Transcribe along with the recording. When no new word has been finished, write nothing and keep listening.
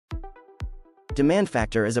Demand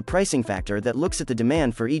factor is a pricing factor that looks at the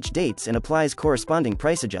demand for each dates and applies corresponding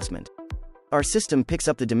price adjustment. Our system picks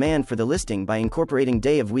up the demand for the listing by incorporating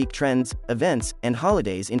day-of-week trends, events, and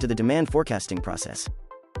holidays into the demand forecasting process.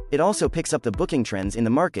 It also picks up the booking trends in the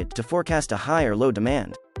market to forecast a high or low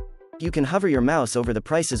demand. You can hover your mouse over the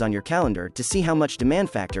prices on your calendar to see how much demand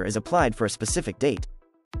factor is applied for a specific date.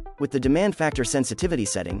 With the demand factor sensitivity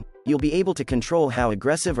setting, you'll be able to control how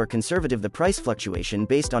aggressive or conservative the price fluctuation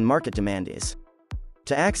based on market demand is.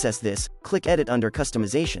 To access this, click Edit under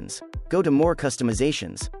Customizations. Go to More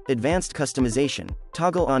Customizations, Advanced Customization,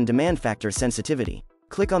 toggle on Demand Factor Sensitivity.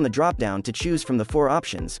 Click on the drop-down to choose from the 4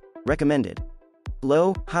 options: Recommended,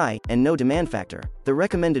 Low, High, and No Demand Factor. The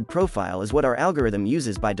recommended profile is what our algorithm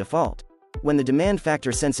uses by default. When the demand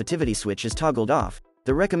factor sensitivity switch is toggled off,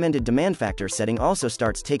 the recommended demand factor setting also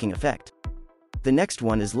starts taking effect. The next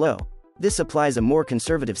one is Low. This applies a more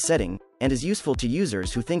conservative setting, and is useful to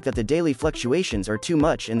users who think that the daily fluctuations are too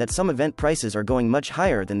much and that some event prices are going much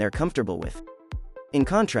higher than they're comfortable with. In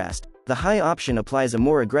contrast, the High option applies a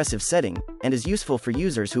more aggressive setting, and is useful for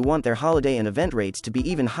users who want their holiday and event rates to be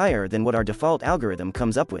even higher than what our default algorithm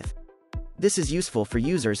comes up with. This is useful for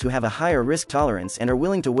users who have a higher risk tolerance and are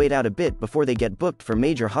willing to wait out a bit before they get booked for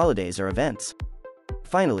major holidays or events.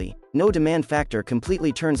 Finally, No Demand Factor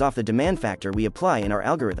completely turns off the demand factor we apply in our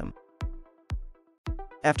algorithm.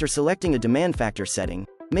 After selecting a demand factor setting,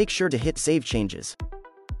 make sure to hit Save Changes.